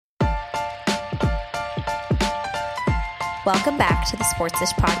Welcome back to the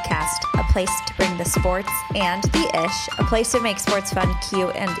Sports-ish podcast, a place to bring the sports and the ish, a place to make sports fun,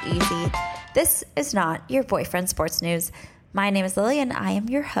 cute, and easy. This is not your boyfriend's sports news. My name is Lily, and I am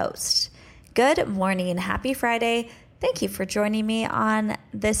your host. Good morning. Happy Friday. Thank you for joining me on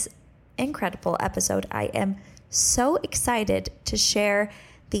this incredible episode. I am so excited to share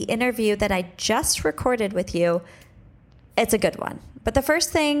the interview that I just recorded with you. It's a good one. But the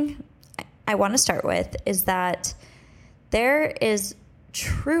first thing I want to start with is that there is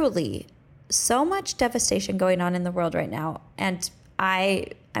truly so much devastation going on in the world right now, and I'm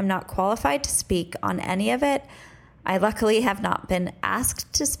not qualified to speak on any of it. I luckily have not been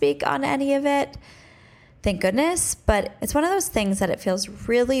asked to speak on any of it, thank goodness, but it's one of those things that it feels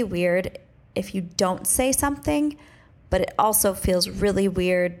really weird if you don't say something, but it also feels really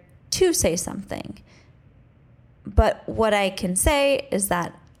weird to say something. But what I can say is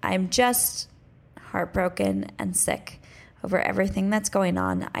that I'm just heartbroken and sick over everything that's going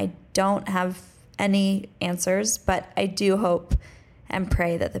on. I don't have any answers, but I do hope and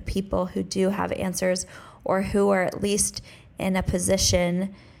pray that the people who do have answers, or who are at least in a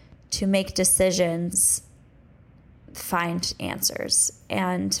position to make decisions, find answers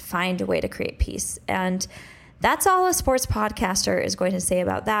and find a way to create peace. And that's all a sports podcaster is going to say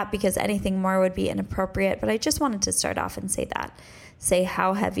about that, because anything more would be inappropriate. But I just wanted to start off and say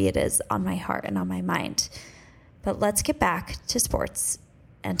how heavy it is on my heart and on my mind. But let's get back to sports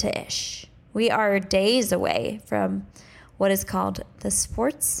and to ish. We are days away from what is called the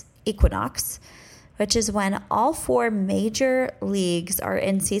sports equinox, which is when all four major leagues are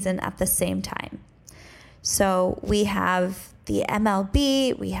in season at the same time. So we have the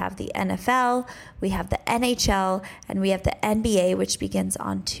MLB, we have the NFL, we have the NHL, and we have the NBA, which begins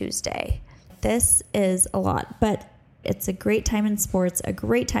on Tuesday. This is a lot, but it's a great time in sports, a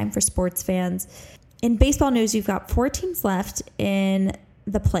great time for sports fans. In baseball news, you've got 4 teams left in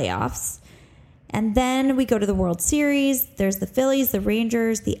the playoffs. And then we go to the World Series. There's the Phillies, the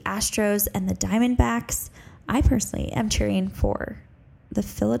Rangers, the Astros, and the Diamondbacks. I personally am cheering for the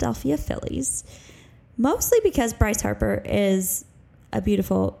Philadelphia Phillies, mostly because Bryce Harper is a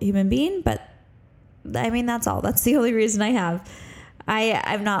beautiful human being. But, I mean, that's all. That's the only reason I have.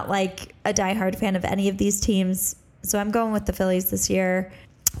 I'm not like a diehard fan of any of these teams, so I'm going with the Phillies this year.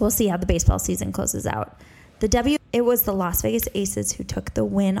 We'll see how the baseball season closes out. It was the Las Vegas Aces who took the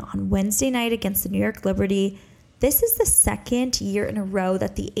win on Wednesday night against the New York Liberty. This is the second year in a row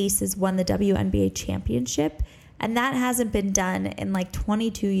that the Aces won the WNBA championship, and that hasn't been done in like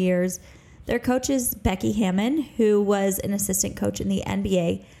 22 years. Their coach is Becky Hammon, who was an assistant coach in the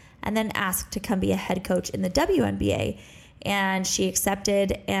NBA and then asked to come be a head coach in the WNBA, and she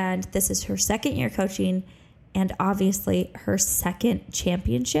accepted, and this is her second year coaching, and obviously her second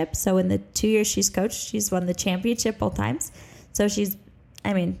championship. So in the 2 years she's coached, she's won the championship both times. So she's,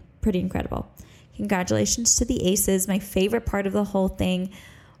 pretty incredible. Congratulations to the Aces. My favorite part of the whole thing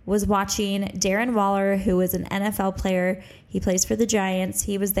was watching Darren Waller, who is an NFL player. He plays for the Giants.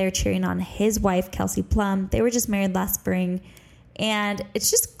 He was there cheering on his wife, Kelsey Plum. They were just married last spring. And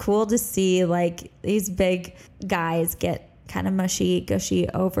it's just cool to see like these big guys get kind of mushy-gushy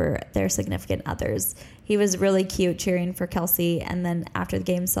over their significant others. He was really cute cheering for Kelsey, and then after the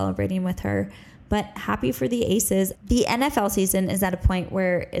game celebrating with her. But happy for the Aces. The NFL season is at a point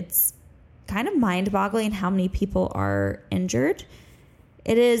where it's kind of mind-boggling how many people are injured.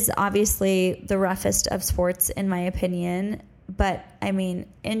 It is obviously the roughest of sports, in my opinion. But,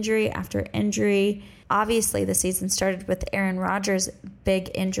 injury after injury. Obviously, the season started with Aaron Rodgers'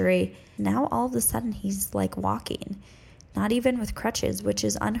 big injury. Now, all of a sudden, he's like walking. Not even with crutches, which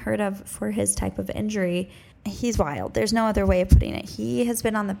is unheard of for his type of injury. He's wild. There's no other way of putting it. He has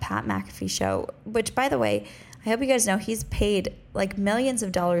been on the Pat McAfee show, which, by the way, I hope you guys know he's paid like millions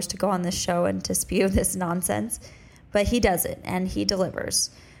of dollars to go on this show and to spew this nonsense. But he does it, and he delivers.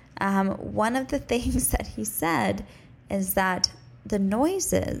 One of the things that he said is that the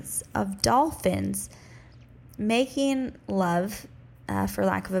noises of dolphins making love, for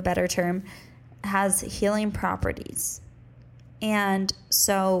lack of a better term, has healing properties. And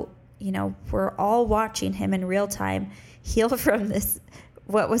so, we're all watching him in real time heal from this,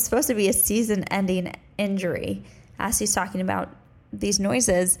 what was supposed to be a season-ending injury, as he's talking about these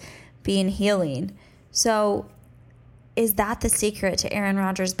noises being healing. So is that the secret to Aaron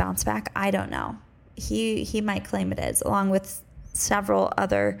Rodgers' bounce back? I don't know. He might claim it is, along with several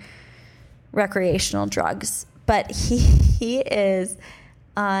other recreational drugs. But he is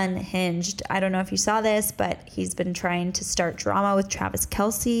unhinged. I don't know if you saw this, but he's been trying to start drama with Travis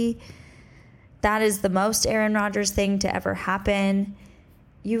Kelce. That is the most Aaron Rodgers thing to ever happen.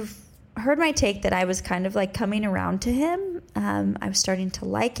 You've heard my take that I was kind of like coming around to him. I was starting to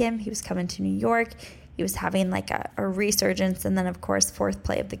like him. He was coming to New York. He was having like a resurgence. And then, of course, fourth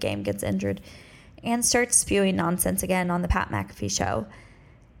play of the game gets injured and starts spewing nonsense again on the Pat McAfee show.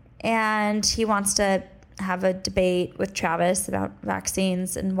 And he wants to have a debate with Travis about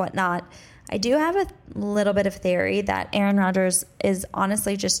vaccines and whatnot. I do have a little bit of theory that Aaron Rodgers is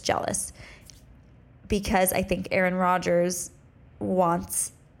honestly just jealous, because I think Aaron Rodgers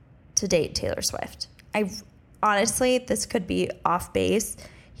wants to date Taylor Swift. Honestly, this could be off base.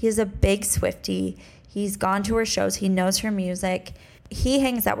 He's a big Swiftie. He's gone to her shows. He knows her music. He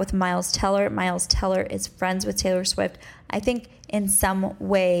hangs out with Miles Teller. Miles Teller is friends with Taylor Swift. I think in some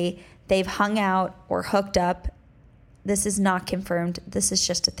way they've hung out or hooked up. This is not confirmed. This is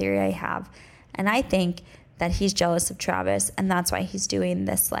just a theory I have. And I think that he's jealous of Travis, and that's why he's doing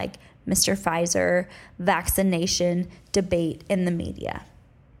this like Mr. Pfizer vaccination debate in the media.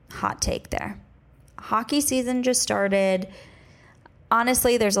 Hot take there. Hockey season just started.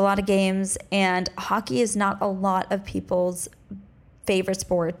 Honestly, there's a lot of games, and hockey is not a lot of people's favorite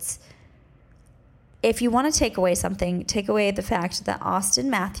sports. If you want to take away something, take away the fact that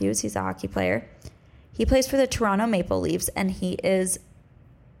Austin Matthews, he's a hockey player. He plays for the Toronto Maple Leafs, and he is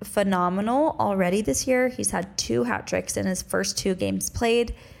phenomenal already this year. He's had 2 hat tricks in his first 2 games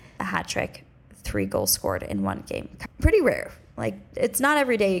played. A hat trick, 3 goals scored in 1 game. Pretty rare. Like, it's not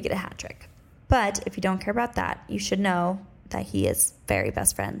every day you get a hat trick. But if you don't care about that, you should know that he is very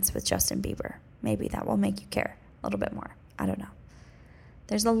best friends with Justin Bieber. Maybe that will make you care a little bit more. I don't know.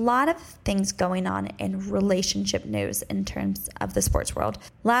 There's a lot of things going on in relationship news in terms of the sports world.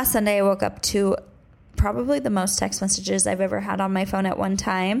 Last Sunday, I woke up to probably the most text messages I've ever had on my phone at one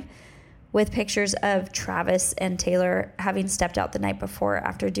time, with pictures of Travis and Taylor having stepped out the night before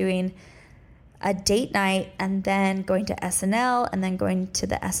after doing a date night and then going to SNL and then going to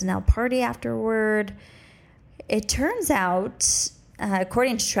the SNL party afterward. It turns out,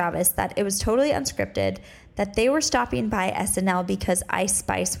 according to Travis, that it was totally unscripted, that they were stopping by SNL because Ice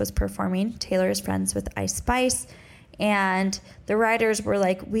Spice was performing. Taylor is friends with Ice Spice. And the writers were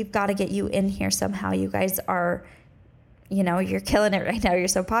like, we've got to get you in here somehow. You guys are, you're killing it right now. You're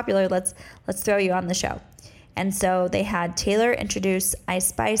so popular. Let's throw you on the show. And so they had Taylor introduce Ice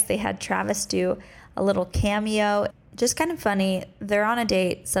Spice. They had Travis do a little cameo. Just kind of funny. They're on a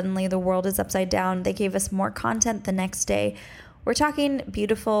date. Suddenly the world is upside down. They gave us more content the next day. We're talking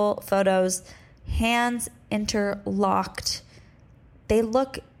beautiful photos, hands interlocked. They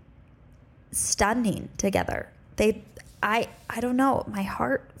look stunning together. I don't know. My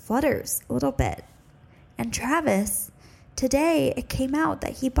heart flutters a little bit. And Travis, today it came out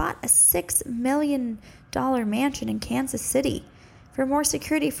that he bought a $6 million mansion in Kansas City for more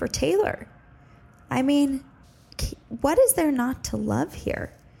security for Taylor. I mean, what is there not to love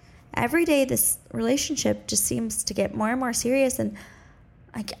here? Every day this relationship just seems to get more and more serious, and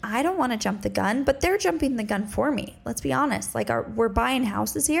I don't want to jump the gun, but they're jumping the gun for me. Let's be honest. We're buying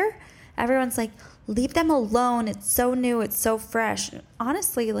houses here. Everyone's like, leave them alone. It's so new. It's so fresh.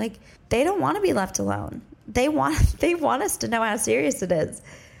 Honestly, they don't want to be left alone. They want us to know how serious it is.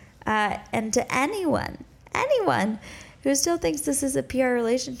 And to anyone who still thinks this is a PR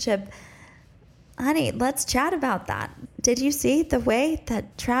relationship, honey, let's chat about that. Did you see the way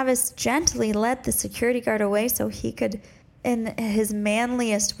that Travis gently led the security guard away so he could, in his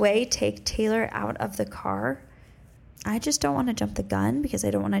manliest way, take Taylor out of the car? I just don't want to jump the gun because I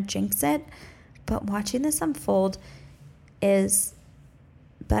don't want to jinx it. But watching this unfold is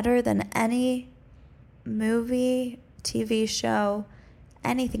better than any movie, TV show,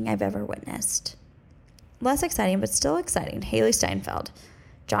 anything I've ever witnessed. Less exciting, but still exciting. Haley Steinfeld,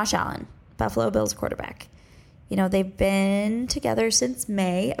 Josh Allen, Buffalo Bills quarterback. They've been together since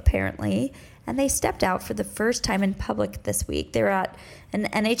May, apparently, and they stepped out for the first time in public this week. They were at an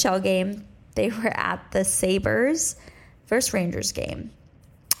NHL game. They were at the Sabres versus Rangers game.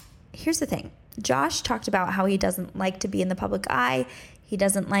 Here's the thing. Josh talked about how he doesn't like to be in the public eye. He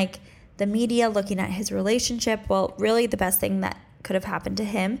doesn't like the media looking at his relationship. Well, really the best thing that could have happened to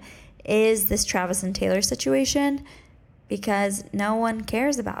him is this Travis and Taylor situation, because no one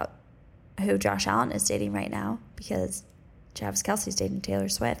cares about who Josh Allen is dating right now because Travis Kelce's dating Taylor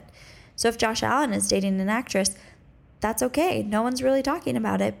Swift. So if Josh Allen is dating an actress, that's okay. No one's really talking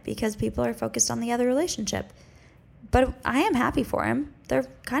about it because people are focused on the other relationship. But I am happy for him. They're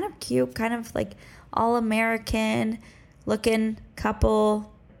kind of cute, kind of like all-American looking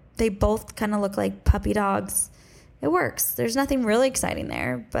couple. They both kind of look like puppy dogs. It works. There's nothing really exciting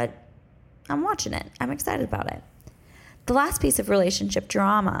there, but I'm watching it. I'm excited about it. The last piece of relationship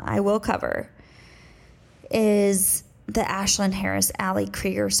drama I will cover is the Ashlyn Harris, Ali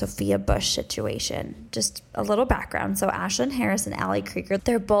Krieger, Sophia Bush situation. Just a little background. So Ashlyn Harris and Ali Krieger,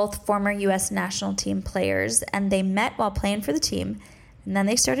 they're both former U.S. national team players, and they met while playing for the team. And then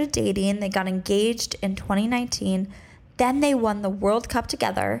they started dating. They got engaged in 2019. Then they won the World Cup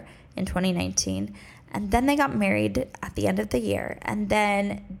together in 2019. And then they got married at the end of the year. And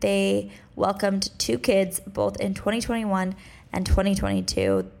then they welcomed 2 kids, both in 2021 and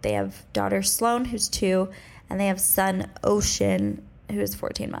 2022. They have daughter Sloan, who's 2, and they have son Ocean, who is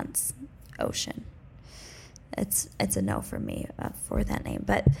 14 months. Ocean. It's a no for me for that name.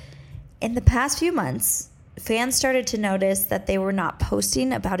 But in the past few months, fans started to notice that they were not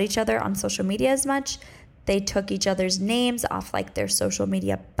posting about each other on social media as much. They took each other's names off like their social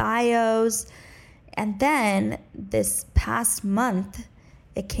media bios. And then this past month,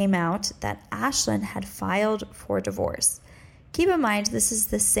 it came out that Ashlyn had filed for divorce. Keep in mind, this is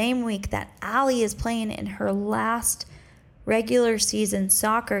the same week that Ali is playing in her last regular season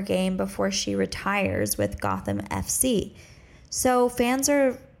soccer game before she retires with Gotham FC. So fans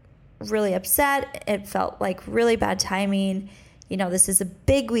are really upset. It felt like really bad timing. You know, this is a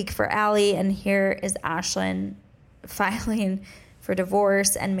big week for Ali, and here is Ashlyn filing for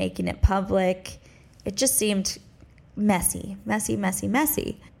divorce and making it public. It just seemed messy.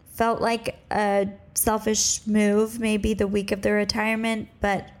 Felt like a selfish move, maybe the week of the retirement,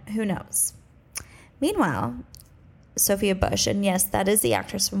 but who knows? Meanwhile, Sophia Bush, and yes, that is the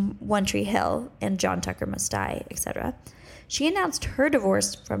actress from One Tree Hill and John Tucker Must Die, etc., she announced her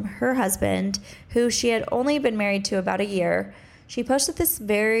divorce from her husband, who she had only been married to about a year. She posted this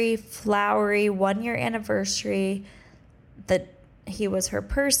very flowery 1-year anniversary that he was her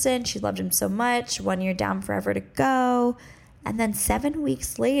person. She loved him so much. 1 year down, forever to go. And then 7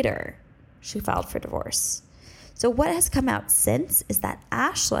 weeks later, she filed for divorce. So what has come out since is that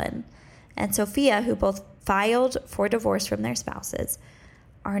Ashlyn and Sophia, who both filed for divorce from their spouses,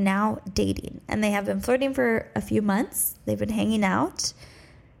 are now dating. And they have been flirting for a few months. They've been hanging out.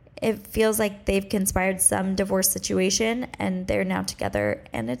 It feels like they've conspired some divorce situation, and they're now together.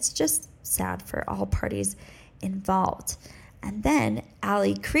 And it's just sad for all parties involved. And then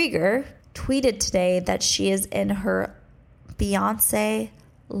Ali Krieger tweeted today that she is in her Beyonce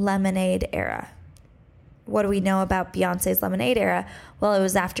Lemonade era. What do we know about Beyonce's Lemonade era? Well, it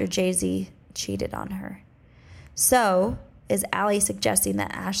was after Jay-Z cheated on her. So, is Ali suggesting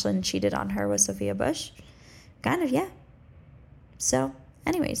that Ashlyn cheated on her with Sophia Bush? Kind of, yeah. So,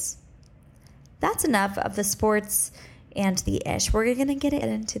 anyways, that's enough of the sports and the ish. We're going to get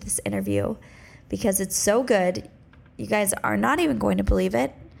into this interview because it's so good. You guys are not even going to believe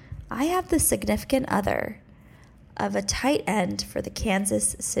it. I have the significant other of a tight end for the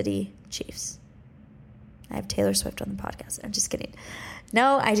Kansas City Chiefs. I have Taylor Swift on the podcast. I'm just kidding.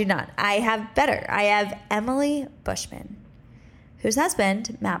 No, I do not. I have better. I have Emily Bushman, whose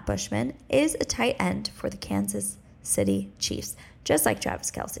husband, Matt Bushman, is a tight end for the Kansas City Chiefs, just like Travis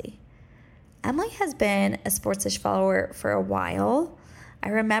Kelce. Emily has been a Sportsish follower for a while. I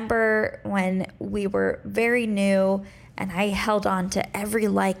remember when we were very new and I held on to every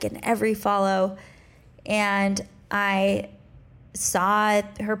like and every follow, and I saw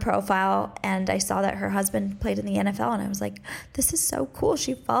her profile and I saw that her husband played in the NFL, and I was like, this is so cool.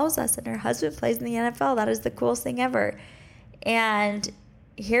 She follows us and her husband plays in the NFL. That is the coolest thing ever. And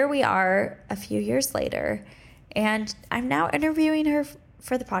here we are a few years later, and I'm now interviewing her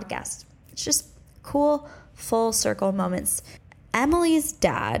for the podcast. It's just cool, full circle moments. Emily's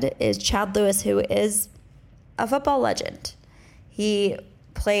dad is Chad Lewis, who is a football legend. He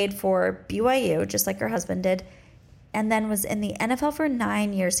played for BYU, just like her husband did, and then was in the NFL for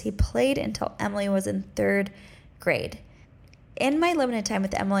 9 years. He played until Emily was in 3rd grade. In my limited time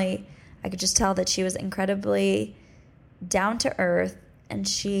with Emily, I could just tell that she was incredibly down to earth, and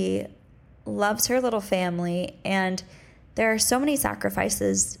she loves her little family, and there are so many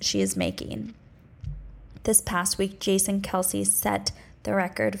sacrifices she is making. This past week, Jason Kelce set the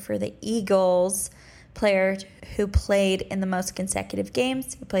record for the Eagles player who played in the most consecutive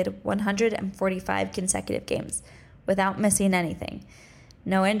games. He played 145 consecutive games without missing anything.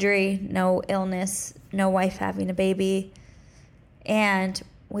 No injury, no illness, no wife having a baby. And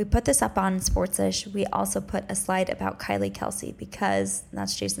we put this up on Sportsish. We also put a slide about Kylie Kelce because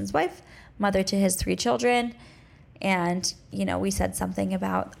that's Jason's wife, mother to his 3 children. And, you know, we said something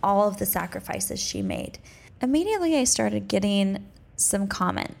about all of the sacrifices she made. Immediately, I started getting some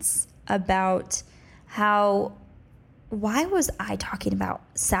comments about why was I talking about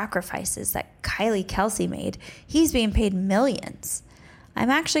sacrifices that Kylie Kelce made? He's being paid millions. I'm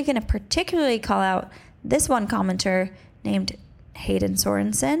actually going to particularly call out this one commenter named Hayden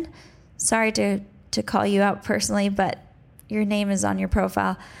Sorensen. Sorry to to call you out personally, but your name is on your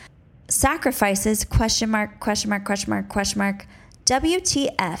profile. Sacrifices, question mark, question mark, question mark, question mark.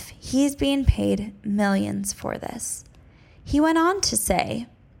 WTF, he's being paid millions for this. He went on to say,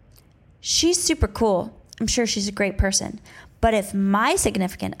 she's super cool. I'm sure she's a great person. But if my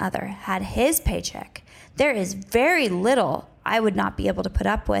significant other had his paycheck, there is very little I would not be able to put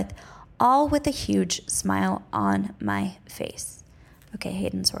up with, all with a huge smile on my face. Okay,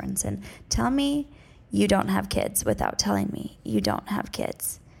 Hayden Sorensen, tell me you don't have kids without telling me you don't have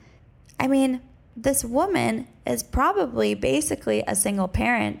kids. I mean, this woman is probably basically a single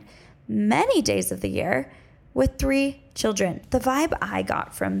parent many days of the year with 3 children. The vibe I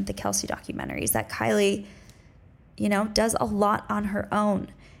got from the Kelsey documentary is that Kylie, does a lot on her own,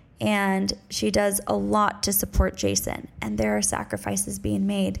 and she does a lot to support Jason, and there are sacrifices being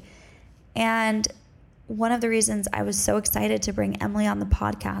made. And one of the reasons I was so excited to bring Emily on the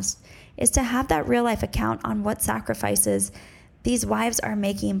podcast is to have that real life account on what sacrifices these wives are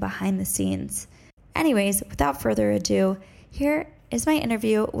making behind the scenes. Anyways, without further ado, here is my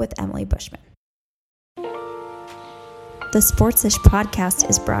interview with Emily Bushman. The Sportsish podcast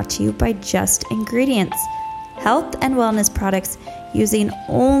is brought to you by Just Ingredients, health and wellness products using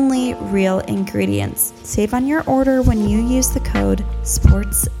only real ingredients. Save on your order when you use the code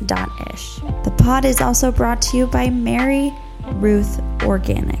sports.ish. The pod is also brought to you by Mary Ruth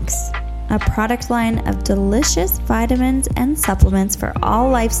Organics, a product line of delicious vitamins and supplements for all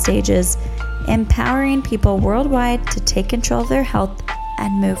life stages, empowering people worldwide to take control of their health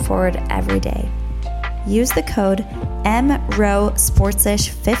and move forward every day. Use the code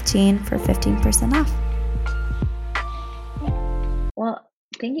MROWSportsish15 for 15% off. Well,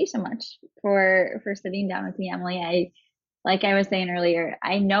 thank you so much for sitting down with me, Emily. Like I was saying earlier,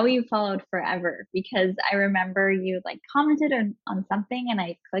 I know you followed forever because I remember you commented on something and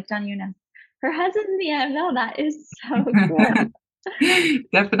I clicked on you and her husband's in the NFL. That is so cool.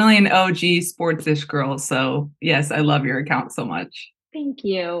 Definitely an OG Sportsish girl. So yes, I love your account so much. Thank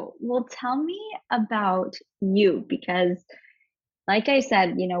you. Well, tell me about you because like I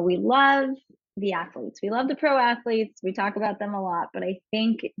said, we love the athletes. We love the pro athletes. We talk about them a lot, but I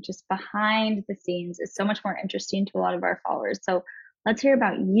think just behind the scenes is so much more interesting to a lot of our followers. So let's hear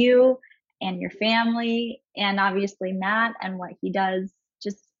about you and your family and obviously Matt and what he does.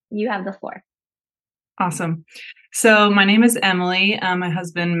 Just you have the floor. Awesome. So my name is Emily. My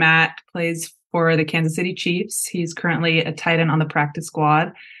husband, Matt, plays for the Kansas City Chiefs. He's currently a tight end on the practice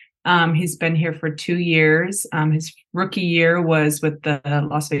squad. He's been here for 2 years. His rookie year was with the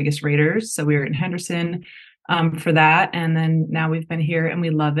Las Vegas Raiders. So we were in Henderson for that. And then now we've been here and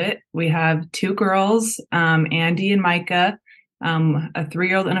we love it. We have 2 girls, Andy and Micah, a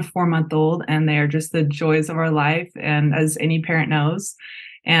 3-year-old and a 4-month-old, and they are just the joys of our life. And as any parent knows,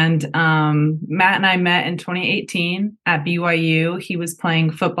 and Matt and I met in 2018 at BYU. He was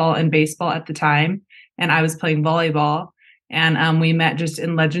playing football and baseball at the time, and I was playing volleyball. And we met just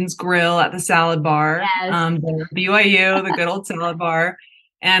in Legends Grill at the salad bar, yes. BYU, the good old salad bar.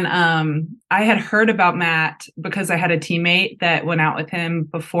 And I had heard about Matt because I had a teammate that went out with him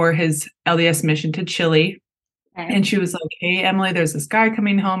before his LDS mission to Chile. Okay. And she was like, "Hey, Emily, there's this guy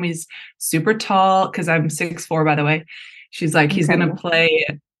coming home. He's super tall," because I'm 6'4", by the way. She's like, he's going to play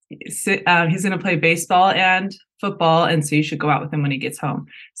baseball and football. And so you should go out with him when he gets home.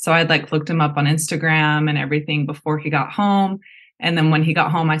 So I'd looked him up on Instagram and everything before he got home. And then when he got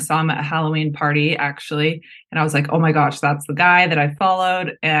home, I saw him at a Halloween party, actually. And I was like, oh my gosh, that's the guy that I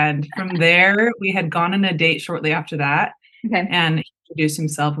followed. And from there, we had gone on a date shortly after that. Okay. And he introduced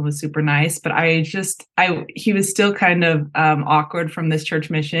himself and was super nice. But he was still kind of awkward from this church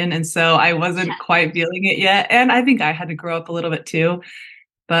mission. And so I wasn't quite feeling it yet. And I think I had to grow up a little bit too.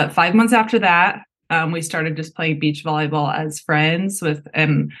 But 5 months after that, we started just playing beach volleyball as friends with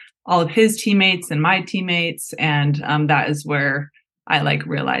all of his teammates and my teammates. And that is where I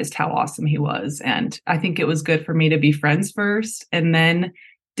realized how awesome he was. And I think it was good for me to be friends first and then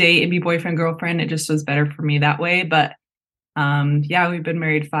date and be boyfriend, girlfriend. It just was better for me that way. But we've been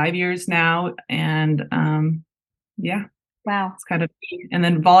married 5 years now. And wow, it's kind of, and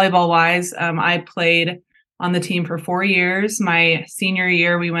then volleyball wise, I played on the team for 4 years. My senior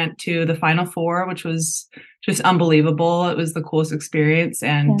year, we went to the Final Four, which was just unbelievable. It was the coolest experience.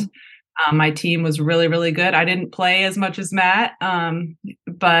 And my team was really, really good. I didn't play as much as Matt,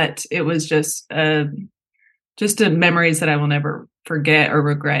 but it was just memories that I will never forget or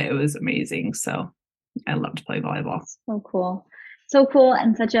regret. It was amazing. So I love to play volleyball. So cool. So cool.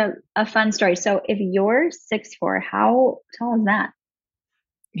 And such a fun story. So if you're 6'4", how tall is Matt?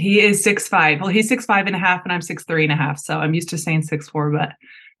 He is 6'5". Well, he's 6'5.5" and I'm 6'3.5". So I'm used to saying 6'4", but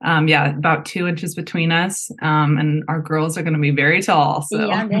Yeah, about 2 inches between us. And our girls are going to be very tall. So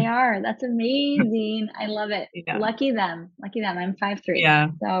Yeah, they are. That's amazing. I love it. yeah. Lucky them. Lucky them. I'm 5'3". Yeah.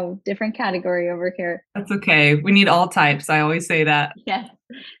 So different category over here. That's okay. We need all types. I always say that. Yes.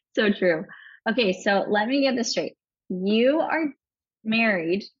 So true. Okay, so let me get this straight. You are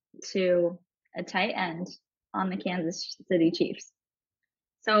married to a tight end on the Kansas City Chiefs.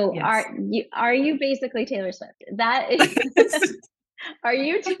 So Yes. are you basically Taylor Swift? That is Are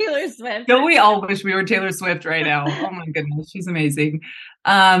you Taylor Swift? Don't we all wish we were Taylor Swift right now? Oh my goodness, she's amazing.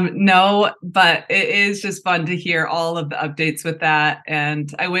 No, but it is just fun to hear all of the updates with that.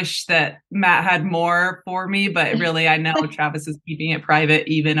 And I wish that Matt had more for me, but really I know Travis is keeping it private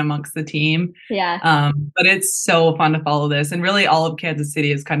even amongst the team. Yeah. But it's so fun to follow this. And really all of Kansas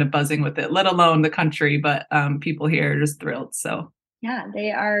City is kind of buzzing with it, let alone the country, but people here are just thrilled. So yeah,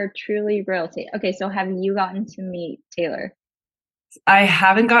 they are truly royalty. Okay, so have you gotten to meet Taylor? I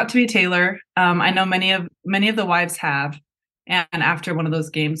haven't got to be Taylor. I know many of the wives have. And after one of those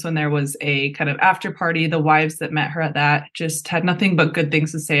games when there was a kind of after party, the wives that met her at that just had nothing but good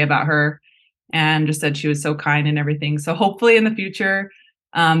things to say about her and just said she was so kind and everything. So hopefully in the future,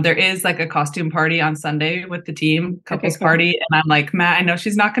 there is like a costume party on Sunday with the team, couples party. And I'm like, Matt, I know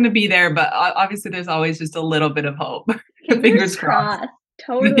she's not going to be there, but obviously there's always just a little bit of hope. Fingers crossed.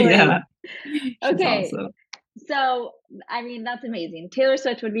 Totally. Yeah. Okay. Awesome. So, I mean, that's amazing. Taylor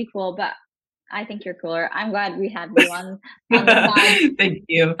Swift would be cool, but I think you're cooler. I'm glad we had you on the pod. Thank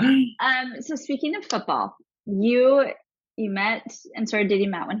you. So speaking of football, you met and started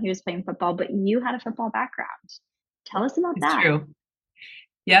dating Matt when he was playing football, but you had a football background. Tell us about that. True.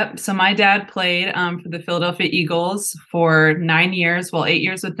 Yep. So my dad played for the Philadelphia Eagles for 9 years, 8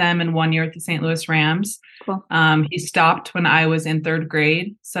 years with them and 1 year at the St. Louis Rams. Cool. He stopped when I was in 3rd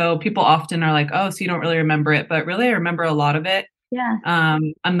grade. So people often are like, oh, so you don't really remember it, but really I remember a lot of it. Yeah.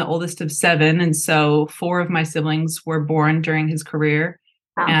 I'm the oldest of 7. And so 4 of my siblings were born during his career.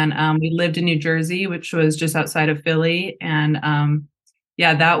 Wow. And we lived in New Jersey, which was just outside of Philly. And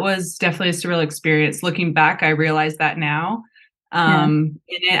yeah, that was definitely a surreal experience. Looking back, I realize that now. In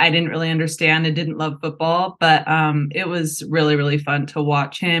it, I didn't really understand. I didn't love football, but it was really, really fun to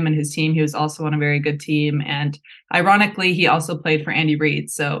watch him and his team. He was also on a very good team. And ironically, he also played for Andy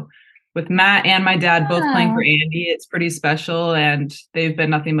Reid. So with Matt and my dad both playing for Andy, it's pretty special. And they've been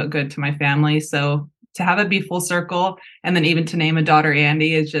nothing but good to my family. So to have it be full circle and then even to name a daughter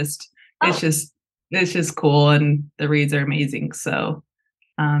Andy is just, it's just cool. And the Reids are amazing. So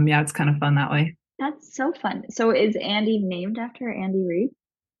yeah, it's kind of fun that way. That's so fun. So is Andy named after Andy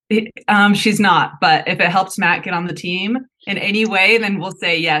Reid? She's not, but if it helps Matt get on the team in any way, then we'll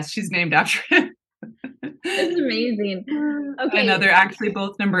say yes, she's named after him. That's amazing. Okay. I know they're actually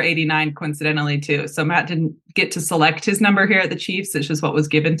both number 89, coincidentally too. So Matt didn't get to select his number here at the Chiefs. It's just what was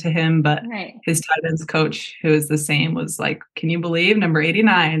given to him. But his tight ends coach, who is the same, was like, "Can you believe number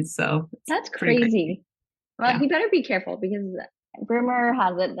 89?" So that's crazy. Well, he better be careful because rumor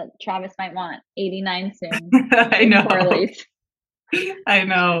has it that Travis might want 89 soon. I know. I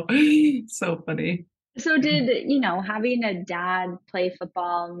know. So funny. So did, having a dad play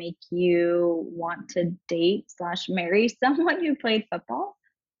football make you want to date / marry someone who played football?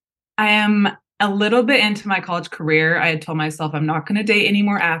 I am a little bit into my college career. I had told myself I'm not going to date any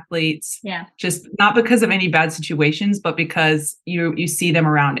more athletes. Yeah. Just not because of any bad situations, but because you see them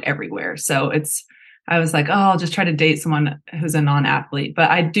around everywhere. So I was like, oh, I'll just try to date someone who's a non-athlete.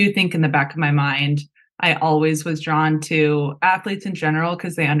 But I do think in the back of my mind, I always was drawn to athletes in general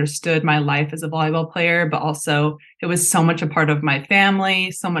because they understood my life as a volleyball player, but also it was so much a part of my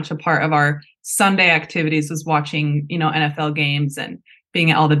family, so much a part of our Sunday activities was watching, NFL games and being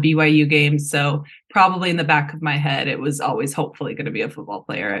at all the BYU games. So probably in the back of my head, it was always hopefully going to be a football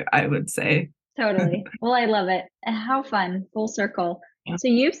player, I would say. Totally. Well, I love it. How fun. Full circle. Yeah. So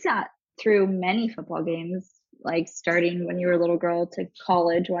you've sat through many football games, like starting when you were a little girl to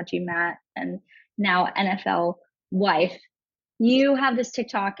college, watching Matt, and now NFL wife. You have this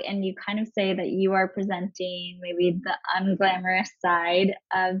TikTok and you kind of say that you are presenting maybe the unglamorous side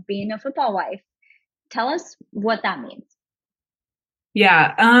of being a football wife. Tell us what that means.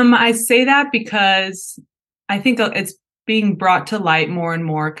 Yeah, I say that because I think it's being brought to light more and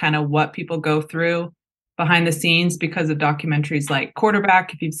more kind of what people go through behind the scenes because of documentaries like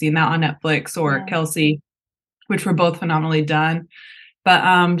Quarterback, if you've seen that on Netflix, or Kelsey, which were both phenomenally done.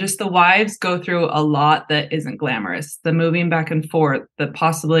 But just the wives go through a lot that isn't glamorous. The moving back and forth, the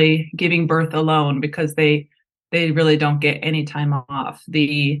possibly giving birth alone because they really don't get any time off.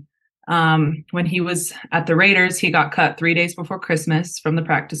 When he was at the Raiders, he got cut 3 days before Christmas from the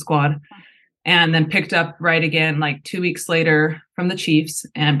practice squad. and then picked up right again like 2 weeks later from the Chiefs.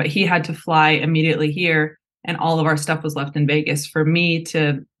 But he had to fly immediately here, and all of our stuff was left in Vegas for me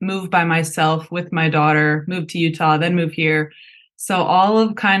to move by myself with my daughter, move to Utah, then move here. So all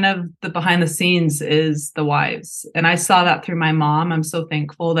of kind of the behind the scenes is the wives. And I saw that through my mom. I'm so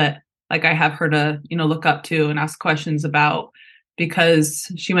thankful that like I have her to, look up to and ask questions about,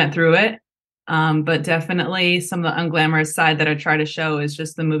 because she went through it. But definitely some of the unglamorous side that I try to show is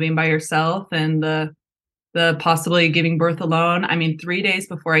just the moving by yourself and the possibly giving birth alone. I mean, 3 days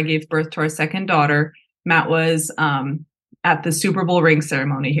before I gave birth to our second daughter, Matt was at the Super Bowl ring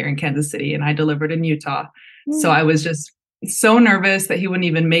ceremony here in Kansas City, and I delivered in Utah. So I was just so nervous that he wouldn't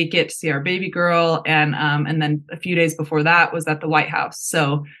even make it to see our baby girl. And then a few days before that was at the White House.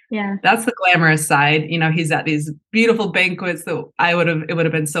 So Yeah, that's the glamorous side. He's at these beautiful banquets that it would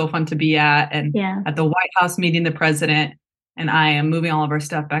have been so fun to be at. And yeah. at the White House meeting the president, and I am moving all of our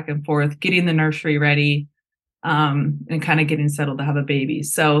stuff back and forth, getting the nursery ready, and kind of getting settled to have a baby.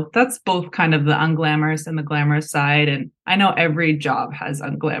 So that's both kind of the unglamorous and the glamorous side. And I know every job has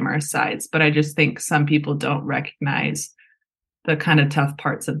unglamorous sides, but I just think some people don't recognize the kind of tough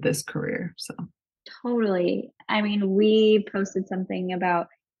parts of this career. So Totally. I mean, we posted something about,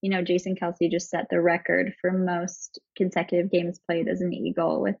 Jason Kelsey just set the record for most consecutive games played as an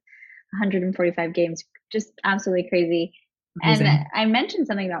Eagle with 145 games. Just absolutely crazy. And amazing. I mentioned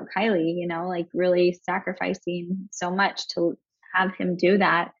something about Kylie, like really sacrificing so much to have him do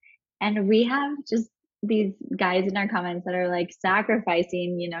that. And we have just these guys in our comments that are like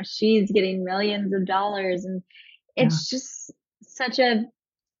sacrificing, she's getting millions of dollars. And Yeah. it's just such a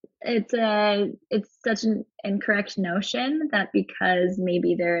it's such an incorrect notion that because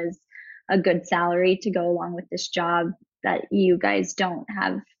maybe there is a good salary to go along with this job, that you guys don't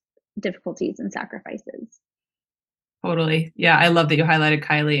have difficulties and sacrifices. Totally. Yeah. I love that you highlighted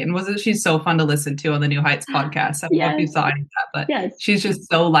Kylie. And wasn't she so fun to listen to on the New Heights podcast? I don't know if you Yes, saw any of that, but yes, she's just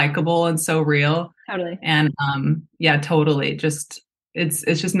so likable and so real. totally. And yeah, totally. Just it's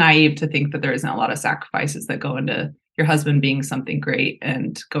just naive to think that there isn't a lot of sacrifices that go into your husband being something great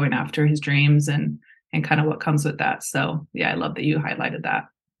and going after his dreams and kind of what comes with that. So yeah, I love that you highlighted that.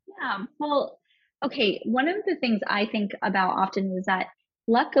 Yeah. Well, okay. One of the things I think about often is that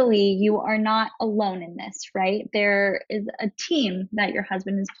luckily you are not alone in this, right? There is a team that your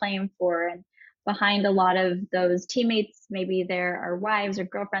husband is playing for, and behind a lot of those teammates, maybe there are wives or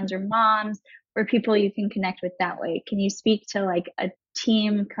girlfriends or moms or people you can connect with that way. Can you speak to like a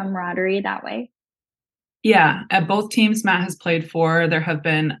team camaraderie that way? Yeah, at both teams Matt has played for, there have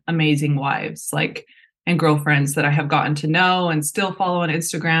been amazing wives, like, and girlfriends that I have gotten to know and still follow on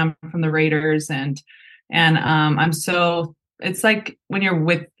Instagram from the Raiders. And I'm so, it's like when you're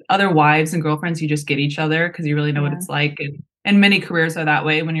with other wives and girlfriends, you just get each other because you really know what Yeah. it's like. And many careers are that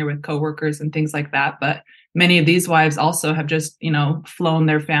way when you're with coworkers and things like that. But many of these wives also have just, flown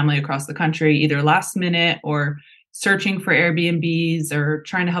their family across the country, either last minute or searching for Airbnbs or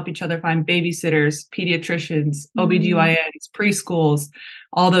trying to help each other find babysitters, pediatricians, Mm, OBGYNs, preschools,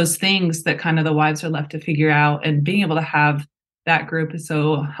 all those things that kind of the wives are left to figure out. And being able to have that group is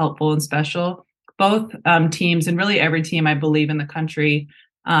so helpful and special. Both teams, and really every team, I believe, in the country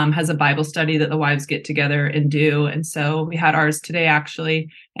has a Bible study that the wives get together and do. And so we had ours today,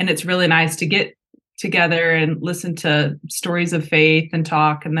 actually. And it's really nice to get together and listen to stories of faith and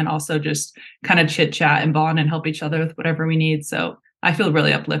talk, and then also just kind of chit chat and bond and help each other with whatever we need. So I feel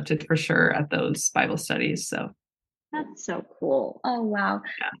really uplifted for sure at those Bible studies. So that's so cool. Oh, wow.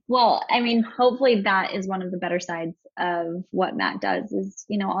 yeah. Well, I mean, hopefully that is one of the better sides of what Matt does is,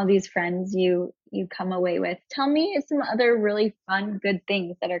 all these friends you come away with. Tell me some other really fun, good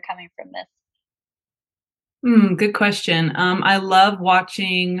things that are coming from this. Good question. I love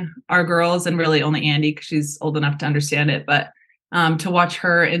watching our girls, and really only Andy because she's old enough to understand it, but to watch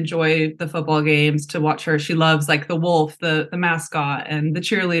her enjoy the football games, to watch her, she loves like the wolf, the mascot, and the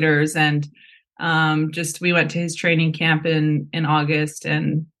cheerleaders. And just we went to his training camp in August,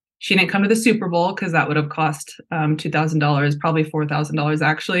 and she didn't come to the Super Bowl because that would have cost $2,000, probably $4,000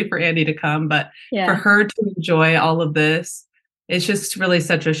 actually for Andy to come. But for Yeah. her to enjoy all of this, it's just really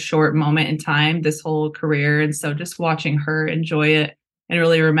such a short moment in time, this whole career. And so just watching her enjoy it and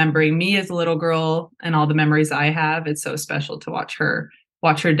really remembering me as a little girl and all the memories I have, it's so special to watch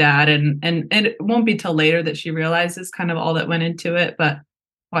her dad. And it won't be till later that she realizes kind of all that went into it, but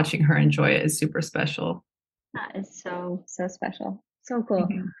watching her enjoy it is super special. That is so, so special. So cool.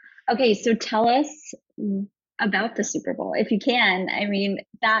 Mhm. Okay, so tell us about the Super Bowl if you can. I mean,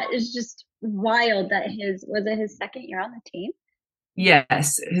 that is just wild that was it his second year on the team?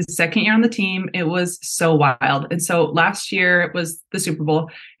 Yes, his second year on the team, it was so wild. And so last year it was the Super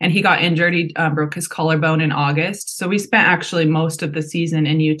Bowl, and he got injured. He broke his collarbone in August. So we spent actually most of the season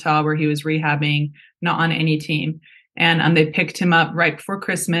in Utah where he was rehabbing, not on any team. And they picked him up right before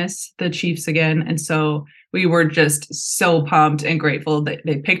Christmas, the Chiefs again. And so we were just so pumped and grateful that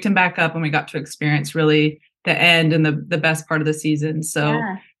they picked him back up, and we got to experience really the end and the best part of the season. So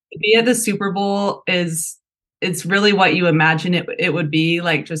to be at the Super Bowl it's really what you imagine it would be,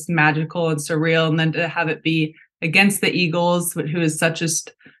 like just magical and surreal. And then to have it be against the Eagles, who is such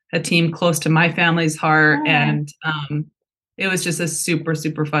a team close to my family's heart. And it was just a super,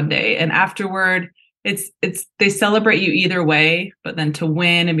 super fun day. And afterward, they celebrate you either way, but then to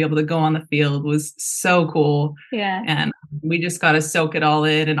win and be able to go on the field was so cool. Yeah. And we just got to soak it all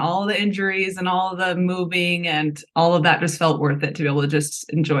in, and all the injuries and all the moving and all of that just felt worth it to be able to just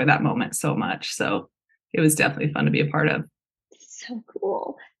enjoy that moment so much. So it was definitely fun to be a part of. So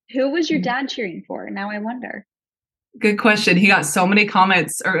cool. Who was your dad cheering for? Now I wonder. Good question. He got so many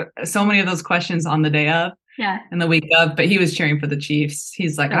comments or so many of those questions on the day of and the week of, but he was cheering for the Chiefs.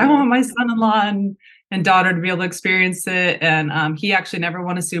 He's like, I want my son-in-law and daughter to be able to experience it. And he actually never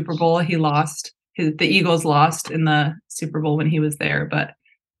won a Super Bowl. He lost. The Eagles lost in the Super Bowl when he was there. But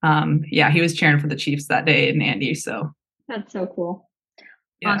he was cheering for the Chiefs that day in Andy. So that's so cool.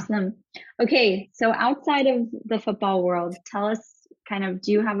 Yeah. Awesome. Okay, so outside of the football world, tell us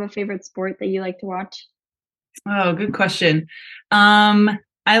do you have a favorite sport that you like to watch? Oh, good question. We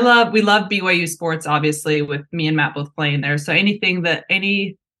love BYU sports, obviously, with me and Matt both playing there. So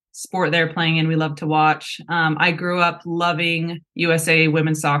any sport they're playing in, we love to watch. I grew up loving USA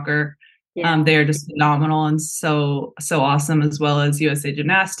women's soccer. They're just phenomenal and so awesome, as well as USA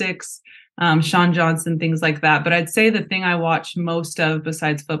gymnastics. Sean Johnson, things like that. But I'd say the thing I watch most of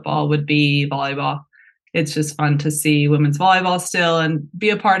besides football would be volleyball. It's just fun to see women's volleyball still and be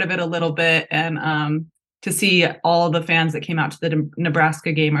a part of it a little bit. And to see all the fans that came out to the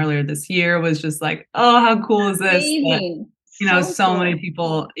Nebraska game earlier this year was just like, oh, how cool is this? But, so cool. Many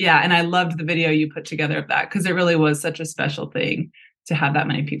people. Yeah. And I loved the video you put together of that, because it really was such a special thing to have that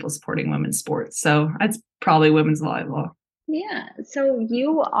many people supporting women's sports. So that's probably women's volleyball. Yeah. So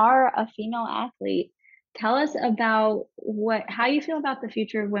you are a female athlete. Tell us about how you feel about the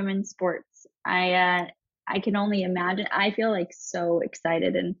future of women's sports. I can only imagine. I feel like so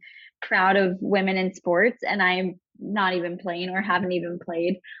excited and proud of women in sports, and I'm not even playing or haven't even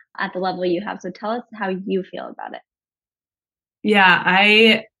played at the level you have. So tell us how you feel about it. Yeah,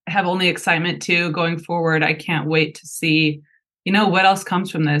 I have only excitement too going forward. I can't wait to see what else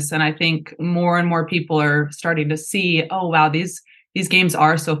comes from this. And I think more and more people are starting to see, oh, wow, these games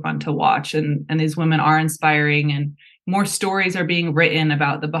are so fun to watch. And these women are inspiring, and more stories are being written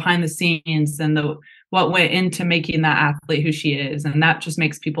about the behind the scenes and what went into making that athlete who she is. And that just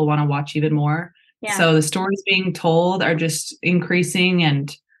makes people want to watch even more. Yeah. So the stories being told are just increasing,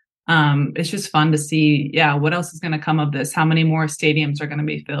 and it's just fun to see, what else is going to come of this? How many more stadiums are going to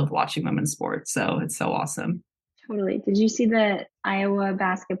be filled watching women's sports? So it's so awesome. Totally. Did you see the Iowa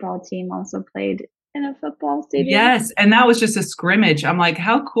basketball team also played in a football stadium? Yes. And that was just a scrimmage. I'm like,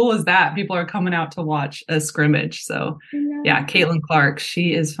 how cool is that? People are coming out to watch a scrimmage. So Caitlin Clark,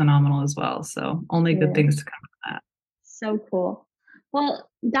 she is phenomenal as well. So only good things to come from that. So cool. Well,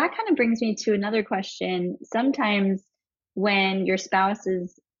 that kind of brings me to another question. Sometimes when your spouse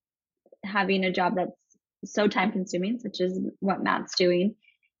is having a job that's so time consuming, such as what Matt's doing,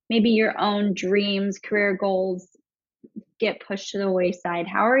 maybe your own dreams, career goals get pushed to the wayside.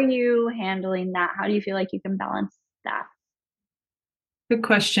 How are you handling that? How do you feel like you can balance that? Good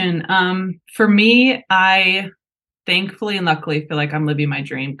question. For me, I thankfully and luckily feel like I'm living my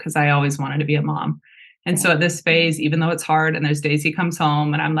dream, because I always wanted to be a mom. And so at this phase, even though it's hard and there's days he comes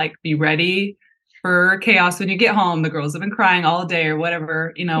home and I'm like, be ready for chaos when you get home. The girls have been crying all day or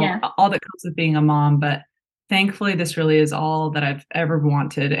whatever, all that comes with being a mom. But thankfully, this really is all that I've ever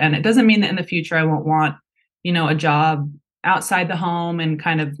wanted. And it doesn't mean that in the future I won't want, a job outside the home and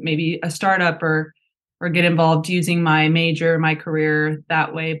kind of maybe a startup or get involved using my major, my career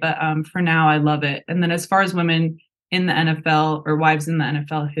that way. But for now, I love it. And then as far as women in the NFL or wives in the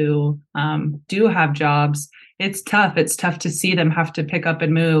NFL who do have jobs, it's tough. It's tough to see them have to pick up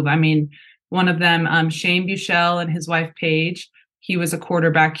and move. I mean, one of them, Shane Buechele and his wife, Paige, he was a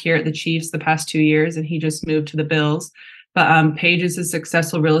quarterback here at the Chiefs the past 2 years, and he just moved to the Bills. But Paige is a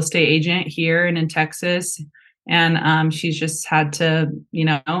successful real estate agent here and in Texas. And she's just had to,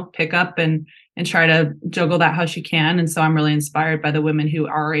 pick up and try to juggle that how she can. And so I'm really inspired by the women who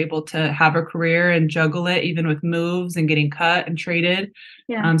are able to have a career and juggle it, even with moves and getting cut and traded,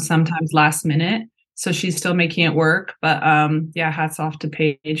 sometimes last minute. So she's still making it work. But yeah, hats off to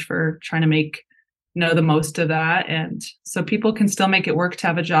Paige for trying to make the most of that. And so people can still make it work to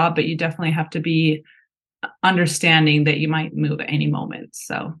have a job, but you definitely have to be understanding that you might move at any moment.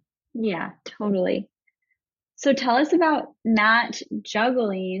 So Yeah, totally. So tell us about Matt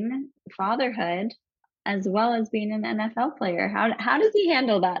juggling fatherhood as well as being an NFL player. How does he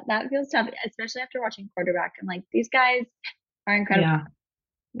handle that? That feels tough, especially after watching quarterback. And like these guys are incredible.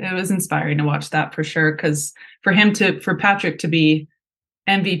 Yeah, it was inspiring to watch that for sure. Because for Patrick to be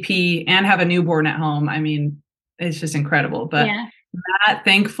MVP and have a newborn at home, I mean, it's just incredible. But Matt,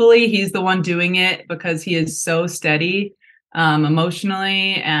 thankfully, he's the one doing it because he is so steady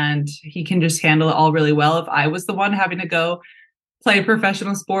emotionally, and he can just handle it all really well. If I was the one having to go play a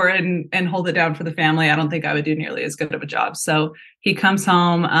professional sport and hold it down for the family, I don't think I would do nearly as good of a job. So he comes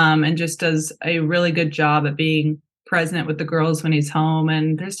home and just does a really good job at being present with the girls when he's home.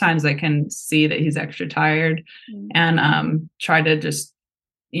 And there's times I can see that he's extra tired and try to just,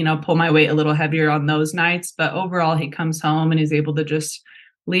 pull my weight a little heavier on those nights. But overall, he comes home and he's able to just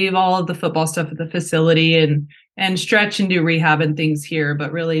leave all of the football stuff at the facility and stretch and do rehab and things here,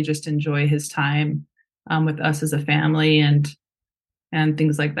 but really just enjoy his time with us as a family and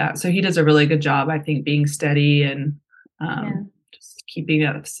things like that. So he does a really good job, I think, being steady and just keeping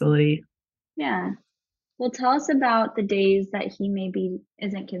at the facility. Yeah. Well, tell us about the days that he maybe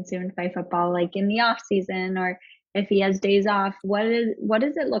isn't consumed by football, like in the off season, or if he has days off. What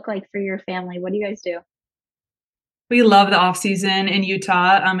does it look like for your family? What do you guys do? We love the off season in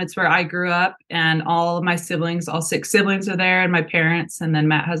Utah. It's where I grew up, and all of my siblings, all 6 siblings are there, and my parents, and then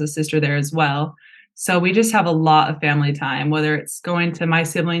Matt has a sister there as well. So we just have a lot of family time, whether it's going to my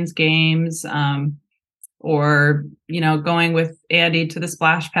siblings' games or, going with Andy to the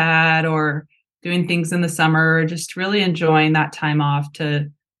splash pad or doing things in the summer, just really enjoying that time off to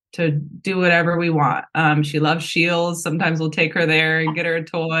do whatever we want. She loves Shields. Sometimes we'll take her there and get her a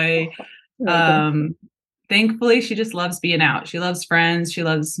toy. Thankfully, she just loves being out. She loves friends. She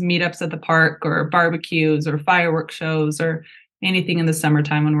loves meetups at the park or barbecues or fireworks shows or anything in the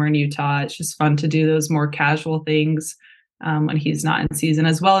summertime when we're in Utah. It's just fun to do those more casual things when he's not in season,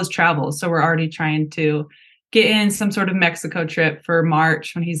 as well as travel. So we're already trying to get in some sort of Mexico trip for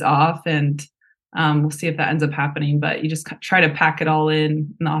March when he's off, and we'll see if that ends up happening. But you just try to pack it all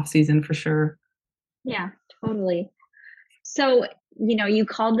in the off season for sure. Yeah, totally. So, you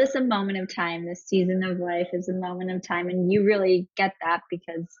called this a moment of time. This season of life is a moment of time, and you really get that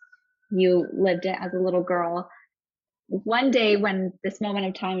because you lived it as a little girl. One day when this moment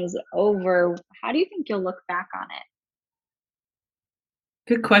of time is over, how do you think you'll look back on it?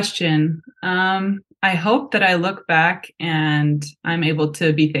 Good question. I hope that I look back and I'm able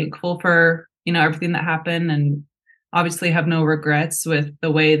to be thankful for, everything that happened, and obviously have no regrets with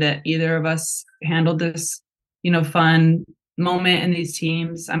the way that either of us handled this, fun moment in these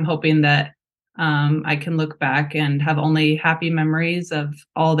teams. I'm hoping that I can look back and have only happy memories of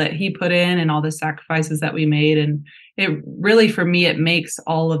all that he put in and all the sacrifices that we made. And it really, for me, it makes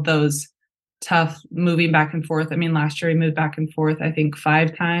all of those tough moving back and forth. I mean, last year we moved back and forth, I think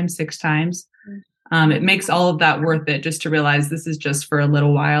 5 times, 6 times. It makes all of that worth it, just to realize this is just for a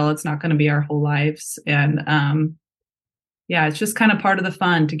little while. It's not going to be our whole lives. And yeah, it's just kind of part of the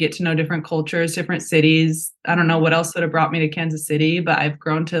fun to get to know different cultures, different cities. I don't know what else would have brought me to Kansas City, but I've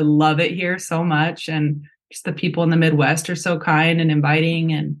grown to love it here so much. And just the people in the Midwest are so kind and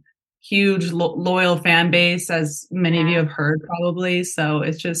inviting, and huge loyal fan base, as many of you have heard probably. So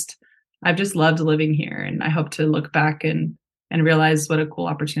I've just loved living here, and I hope to look back and realize what a cool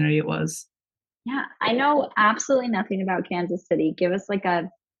opportunity it was. Yeah, I know absolutely nothing about Kansas City. Give us like a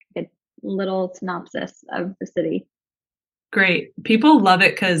little synopsis of the city. Great. People love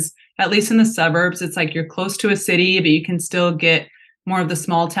it because at least in the suburbs, it's like you're close to a city, but you can still get more of the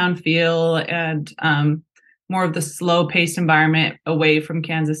small town feel and more of the slow paced environment away from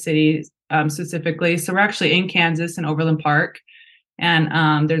Kansas City specifically. So we're actually in Kansas in Overland Park,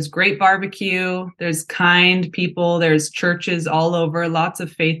 and there's great barbecue. There's kind people. There's churches all over, lots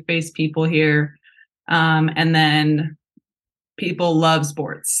of faith-based people here. And then people love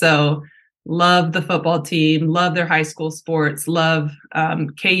sports. So love the football team, love their high school sports, love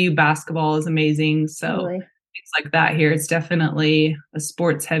KU basketball is amazing. So things like that here. It's definitely a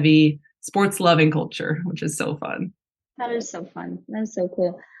sports loving culture, which is so fun. That is so fun. That is so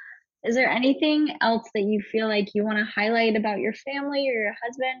cool. Is there anything else that you feel like you want to highlight about your family or your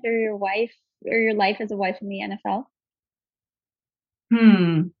husband or your wife or your life as a wife in the NFL?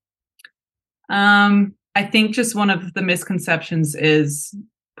 I think just one of the misconceptions is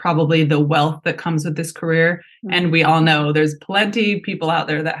probably the wealth that comes with this career. Mm-hmm. And we all know there's plenty of people out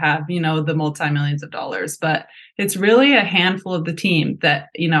there that have, the multi-millions of dollars, but it's really a handful of the team that,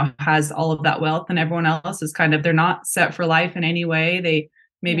 has all of that wealth, and everyone else is they're not set for life in any way. They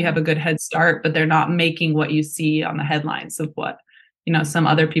maybe have a good head start, but they're not making what you see on the headlines of what, some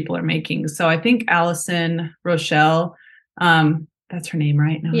other people are making. So I think Allison Rochelle, that's her name,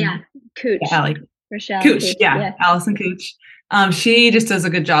 right? No, yeah. Cooch. Allie. Rochelle. Cooch. Yeah. Allison Cooch. She just does a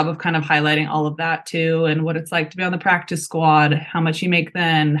good job of highlighting all of that too, and what it's like to be on the practice squad, how much you make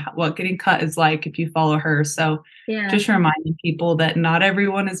then, what getting cut is like if you follow her. So just reminding people that not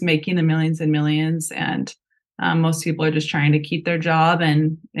everyone is making the millions and millions, and most people are just trying to keep their job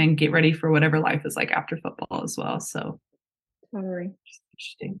and get ready for whatever life is like after football as well. So totally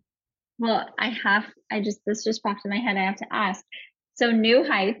interesting. Well, this just popped in my head. I have to ask. So New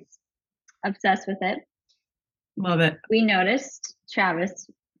Heights, obsessed with it. Love it. We noticed Travis,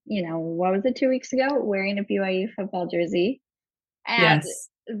 what was it, 2 weeks ago, wearing a BYU football jersey. And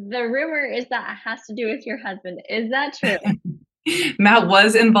the rumor is that it has to do with your husband. Is that true? Matt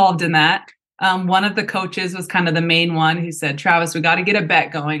was involved in that. One of the coaches was the main one who said, Travis, we got to get a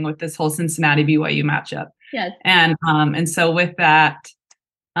bet going with this whole Cincinnati BYU matchup. Yes. And so with that,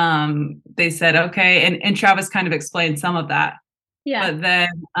 they said, okay. And Travis explained some of that. Yeah. But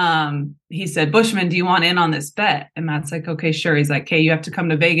then he said, Bushman, do you want in on this bet? And Matt's like, okay, sure. He's like, hey, you have to come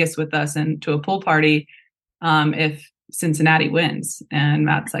to Vegas with us and to a pool party if Cincinnati wins. And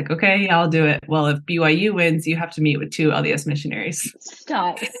Matt's like, okay, yeah, I'll do it. Well, if BYU wins, you have to meet with 2 LDS missionaries.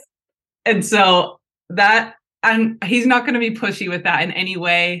 Stop. And so he's not going to be pushy with that in any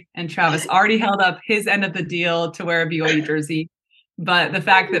way. And Travis already held up his end of the deal to wear a BYU jersey. But the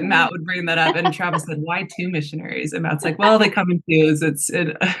fact that Matt would bring that up, and Travis said, why 2 missionaries? And Matt's like, well, they come in twos.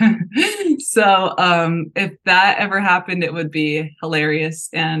 So if that ever happened, it would be hilarious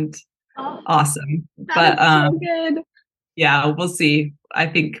and awesome. But so good. Yeah, we'll see. I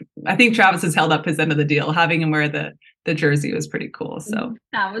think Travis has held up his end of the deal. Having him wear the jersey was pretty cool. So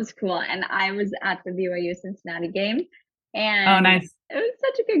that was cool. And I was at the BYU Cincinnati game. And oh, nice. It was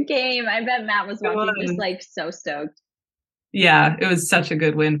such a good game. I bet Matt was watching just so stoked. Yeah, it was such a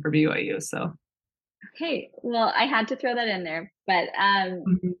good win for BYU. So, okay, well, I had to throw that in there, but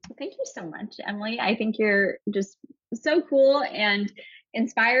thank you so much, Emily. I think you're just so cool and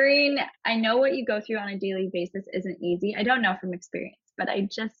inspiring. I know what you go through on a daily basis isn't easy. I don't know from experience, but I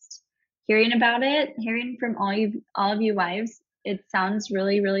just hearing from all of you wives, it sounds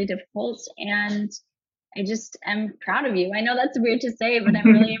really, really difficult, and I just am proud of you. I know that's weird to say, but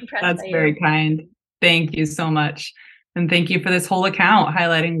I'm really impressed. That's very kind. Thank you so much. And thank you for this whole account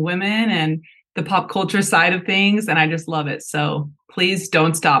highlighting women and the pop culture side of things. And I just love it. So please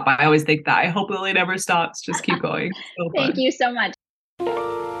don't stop. I always think that. I hope Lily never stops. Just keep going. So thank you so much.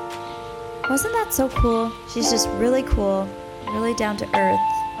 Wasn't that so cool? She's just really cool, really down to earth.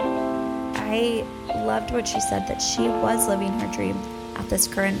 I loved what she said, that she was living her dream at this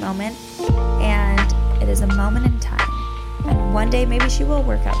current moment. And it is a moment in time. And one day maybe she will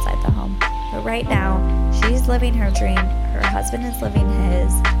work outside the home. But right now, she's living her dream. Her husband is living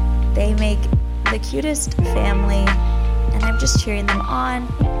his. They make the cutest family. And I'm just cheering them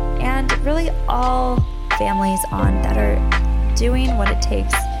on. And really all families on that are doing what it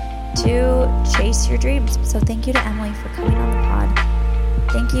takes to chase your dreams. So thank you to Emily for coming on the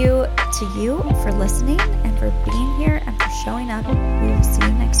pod. Thank you to you for listening and for being here and for showing up. We will see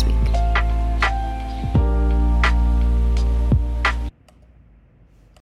you next week.